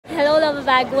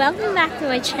bag. Welcome back to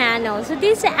my channel. So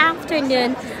this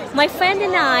afternoon, my friend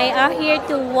and I are here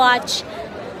to watch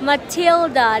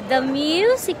Matilda the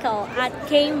Musical at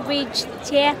Cambridge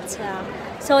Theatre.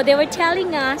 So they were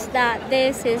telling us that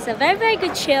this is a very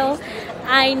good show.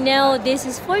 I know this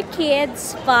is for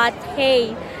kids, but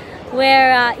hey,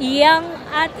 we're young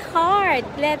at heart.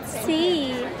 Let's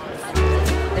see.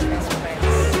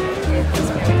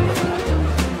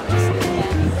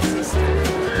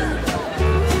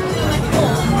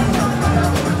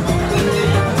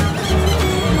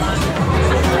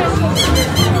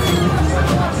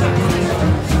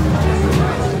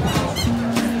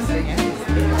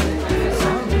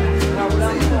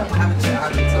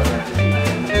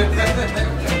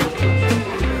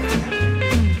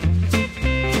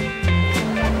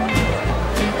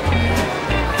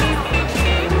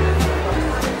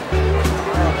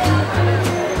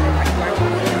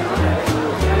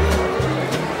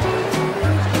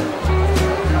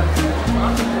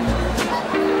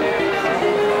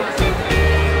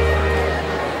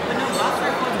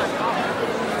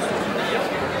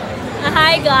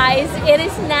 Hi guys, it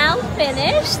is now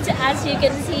finished. As you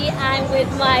can see, I'm with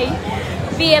my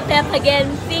BFF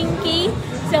again, Pinky.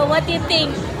 So what do you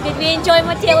think? Did we enjoy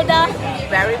Matilda?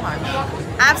 Very much.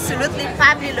 Absolutely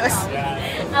fabulous.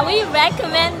 Are we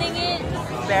recommending it?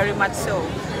 Very much so.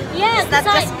 Yeah, it's not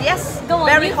just, yes,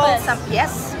 very wholesome,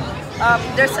 yes.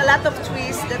 There's a lot of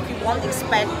twists that you won't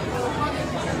expect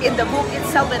in the book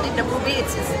itself, and in the movie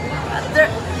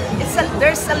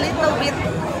there's a little bit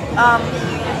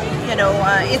you know,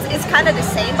 it's kind of the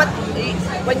same, but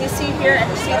when you see here at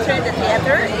the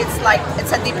theater, it's like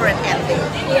it's a different ending.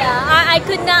 Yeah, I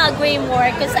could not agree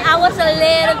more, because I was a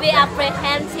little bit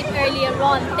apprehensive earlier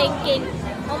on, thinking,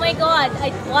 oh my god,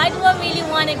 why do I really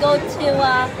want to go to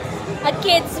a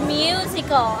kids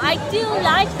musical? I do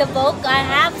like the book. I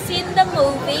have seen the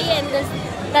movie and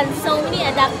done so many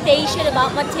adaptations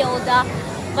about Matilda,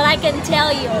 but I can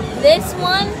tell you, this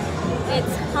one,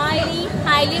 it's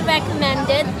highly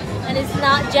recommended. And it's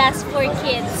not just for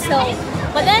kids. So,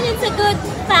 but then it's a good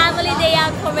family day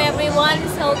out for everyone.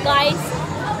 So guys,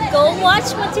 go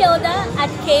watch Matilda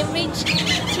at Cambridge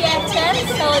Theatre.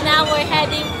 So now we're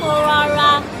heading for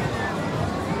our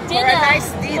dinner. For a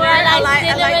nice dinner, for a nice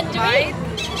dinner like and drink.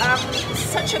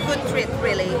 Such a good treat,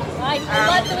 really. Right.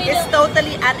 It's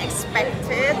totally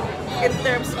unexpected in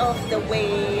terms of the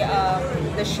way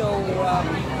the show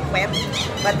went,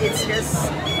 but it's just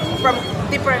from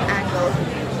different angle.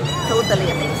 Totally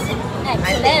amazing.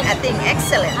 Excellent. I think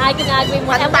excellent. I can agree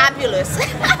more. Fabulous.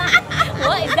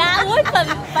 What is that word?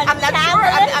 I'm not sure.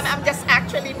 I'm just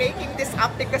actually making this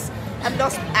up because I'm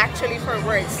lost actually for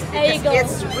words. There you go.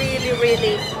 It's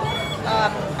really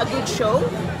a good show.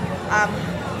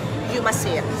 You must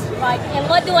see it. Right. And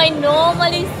what do I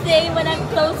normally say when I'm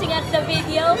closing up the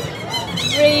video?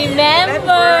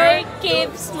 Remember,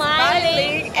 keep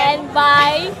smiling and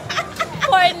bye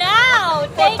for now.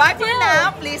 Bye for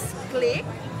now. Please click,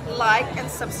 like, and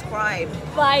subscribe.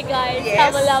 Bye guys. Yes,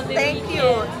 have a lovely thank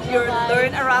weekend. you. You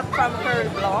learn a lot from her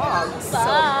vlog. Bye. So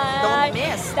don't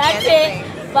miss That's anything.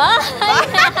 it. Bye.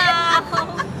 Bye.